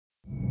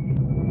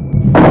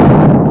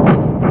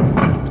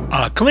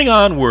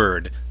Klingon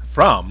Word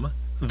from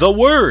the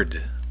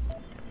Word.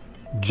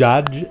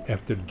 Judge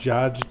after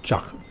judge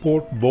chak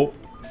vo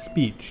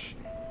speech,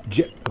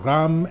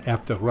 ram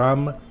after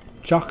ram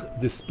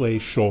chak display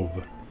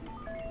shov.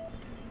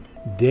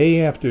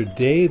 Day after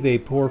day they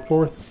pour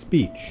forth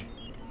speech,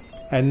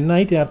 and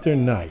night after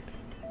night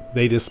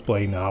they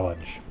display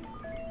knowledge.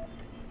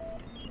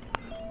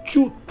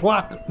 Chut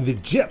tlak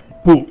v'jet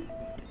bu.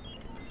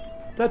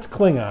 That's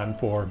Klingon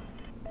for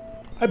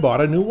I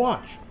bought a new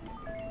watch.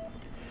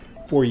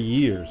 For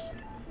years,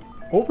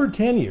 over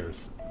 10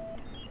 years,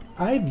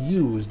 I've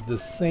used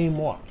the same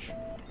watch.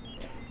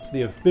 It's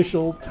the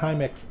official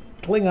Timex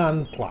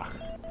Klingon clock,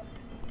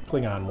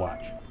 Klingon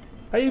watch.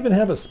 I even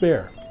have a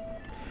spare.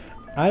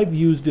 I've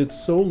used it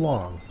so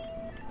long,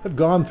 I've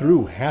gone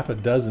through half a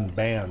dozen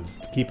bands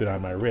to keep it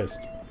on my wrist.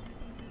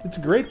 It's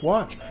a great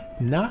watch,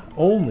 not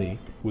only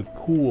with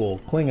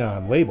cool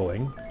Klingon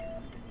labeling,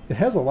 it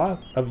has a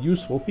lot of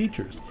useful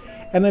features,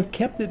 and I've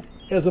kept it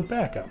as a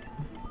backup.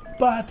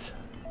 But,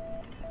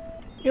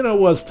 it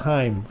was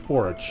time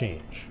for a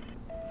change.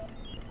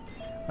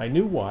 My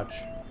new watch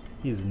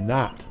is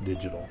not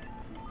digital.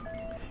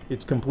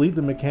 It's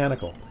completely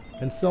mechanical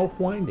and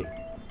self-winding.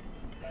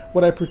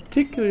 What I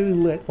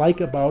particularly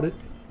like about it,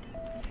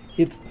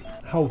 it's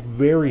how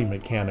very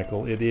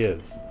mechanical it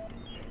is.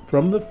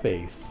 From the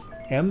face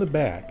and the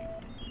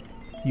back,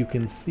 you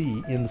can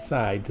see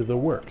inside to the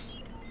works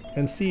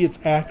and see its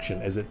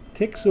action as it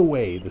ticks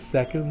away the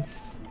seconds,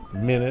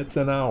 minutes,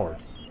 and hours.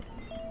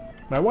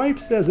 My wife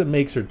says it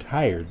makes her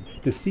tired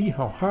to see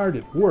how hard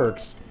it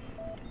works,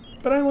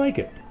 but I like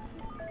it.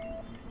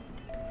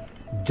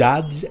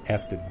 Judge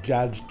after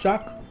judge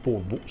chak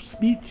for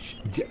speech,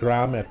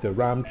 ram after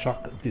ram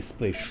chak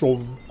display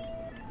shov.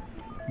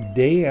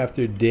 Day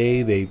after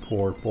day they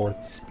pour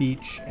forth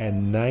speech,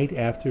 and night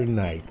after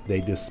night they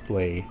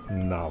display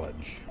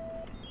knowledge.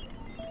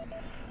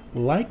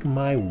 Like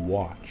my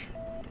watch,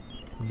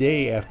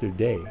 day after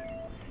day,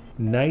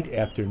 night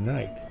after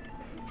night,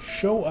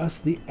 show us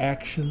the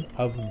action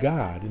of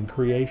God in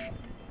creation.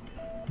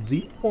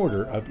 The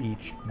order of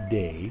each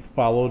day,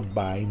 followed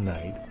by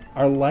night,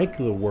 are like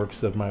the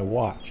works of my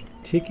watch,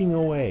 ticking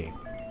away.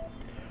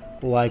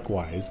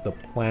 Likewise, the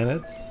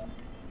planets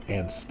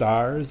and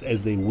stars,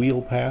 as they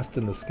wheel past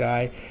in the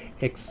sky,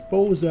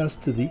 expose us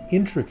to the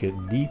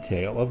intricate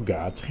detail of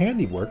God's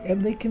handiwork,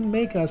 and they can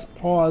make us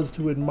pause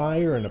to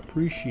admire and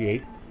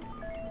appreciate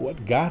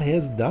what God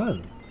has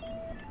done.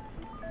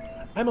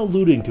 I'm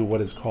alluding to what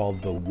is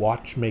called the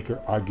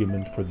watchmaker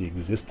argument for the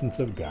existence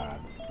of God.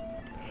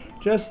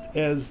 Just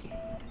as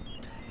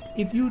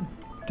if you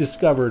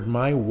discovered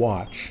my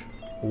watch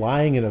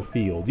lying in a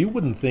field, you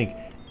wouldn't think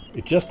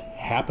it just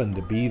happened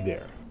to be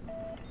there.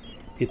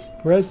 Its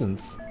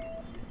presence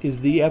is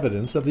the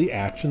evidence of the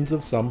actions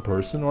of some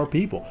person or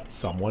people.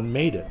 Someone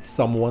made it,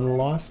 someone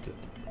lost it.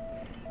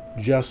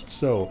 Just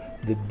so,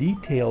 the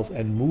details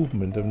and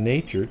movement of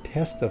nature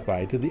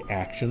testify to the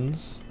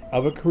actions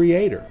of a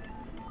creator.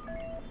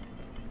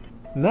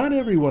 Not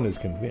everyone is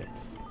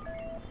convinced.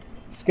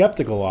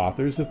 Skeptical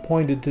authors have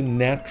pointed to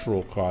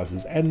natural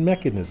causes and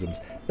mechanisms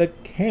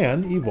that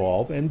can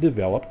evolve and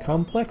develop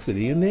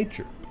complexity in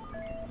nature.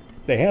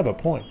 They have a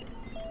point.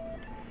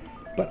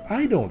 But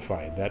I don't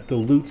find that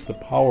dilutes the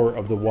power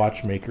of the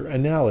watchmaker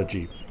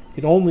analogy.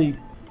 It only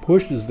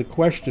pushes the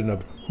question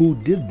of who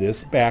did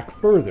this back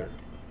further.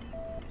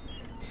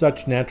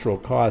 Such natural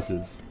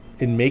causes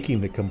in making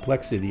the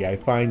complexity I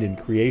find in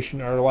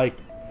creation are like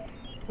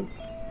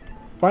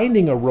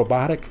finding a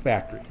robotic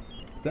factory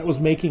that was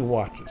making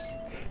watches.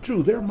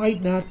 True, there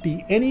might not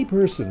be any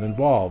person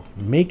involved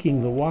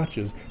making the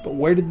watches, but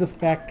where did the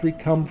factory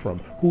come from?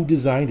 Who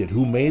designed it?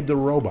 Who made the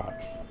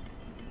robots?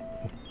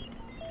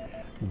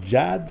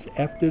 Judge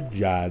after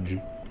judge,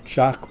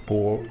 chak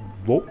por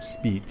vote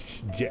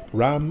speech,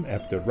 ram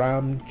after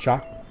ram,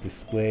 chak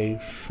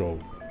display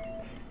shov.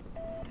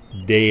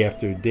 Day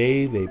after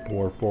day they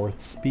pour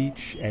forth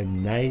speech,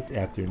 and night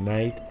after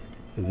night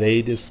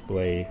they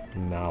display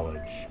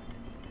knowledge.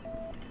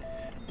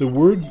 The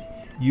word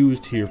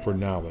used here for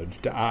knowledge,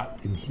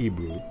 da'at in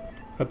Hebrew,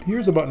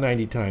 appears about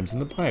 90 times in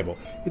the Bible.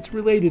 It's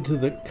related to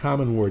the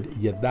common word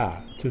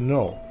yada, to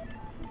know.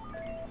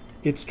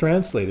 It's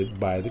translated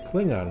by the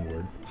Klingon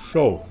word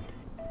shov,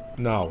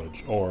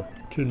 knowledge, or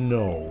to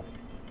know.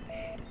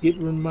 It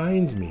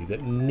reminds me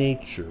that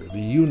nature,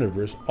 the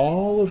universe,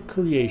 all of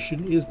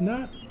creation is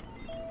not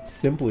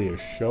simply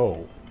a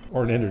show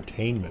or an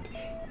entertainment.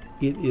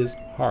 It is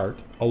part,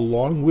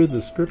 along with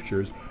the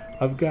scriptures,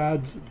 of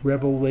God's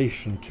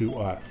revelation to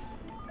us.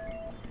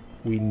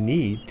 We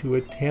need to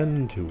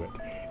attend to it,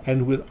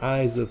 and with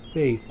eyes of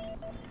faith,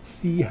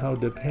 see how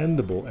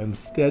dependable and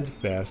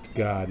steadfast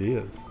God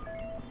is.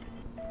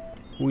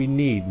 We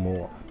need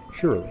more,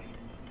 surely.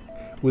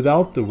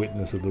 Without the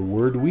witness of the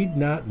Word, we'd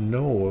not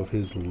know of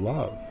His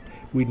love.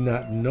 We'd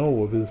not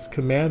know of His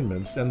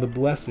commandments and the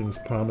blessings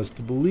promised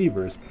to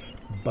believers.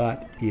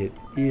 But it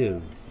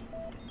is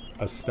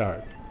a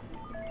start.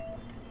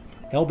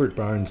 Albert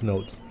Barnes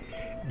notes,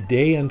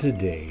 day unto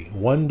day,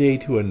 one day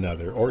to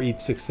another, or each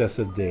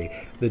successive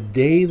day, the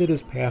day that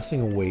is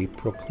passing away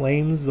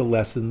proclaims the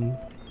lesson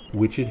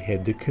which it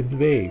had to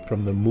convey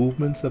from the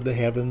movements of the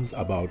heavens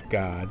about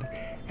God,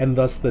 and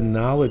thus the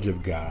knowledge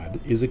of God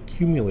is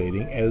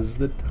accumulating as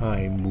the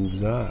time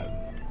moves on.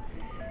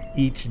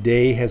 Each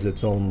day has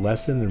its own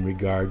lesson in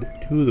regard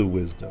to the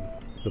wisdom,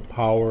 the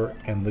power,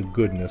 and the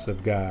goodness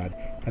of God,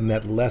 and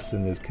that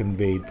lesson is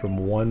conveyed from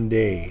one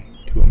day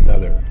to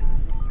another.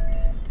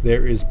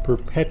 There is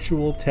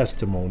perpetual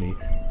testimony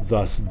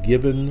thus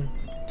given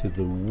to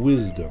the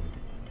wisdom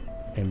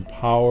and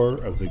power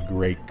of the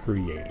great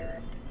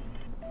Creator.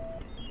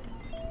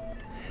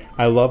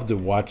 I love to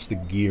watch the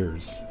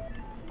gears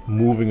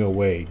moving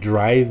away,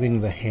 driving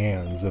the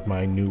hands of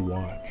my new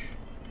watch.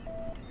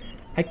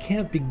 I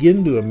can't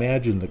begin to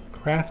imagine the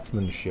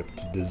craftsmanship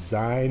to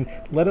design,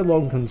 let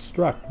alone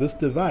construct, this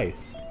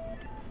device.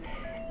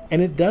 And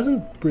it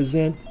doesn't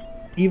present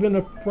even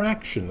a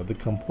fraction of the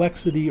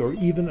complexity or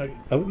even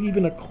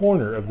a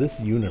corner of this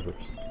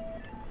universe.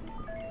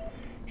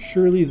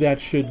 Surely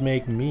that should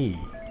make me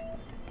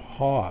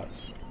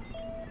pause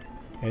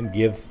and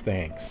give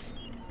thanks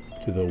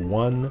to the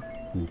one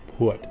who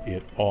put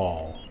it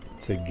all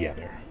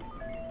together.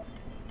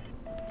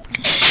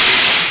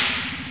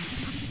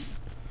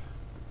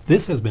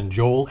 This has been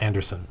Joel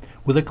Anderson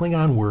with a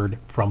Klingon Word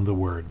from the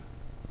Word.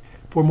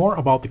 For more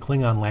about the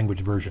Klingon language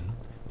version,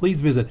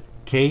 please visit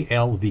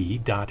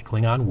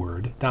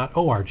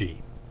klv.klingonword.org.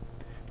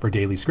 For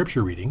daily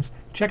scripture readings,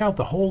 check out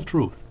The Whole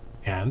Truth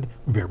and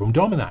Verbum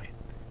Domini.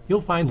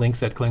 You'll find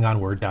links at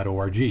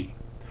klingonword.org.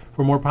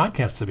 For more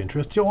podcasts of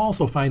interest, you'll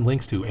also find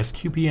links to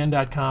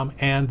sqpn.com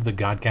and the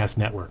Godcast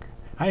Network.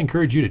 I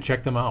encourage you to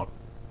check them out.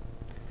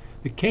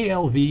 The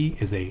KLV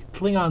is a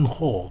Klingon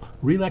whole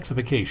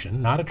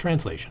relaxification, not a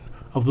translation,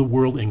 of the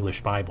World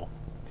English Bible.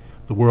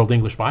 The World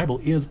English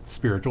Bible is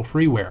spiritual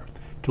freeware.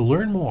 To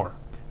learn more,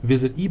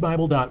 visit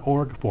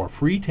ebible.org for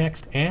free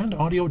text and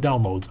audio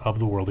downloads of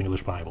the World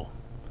English Bible.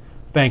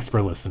 Thanks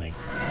for listening.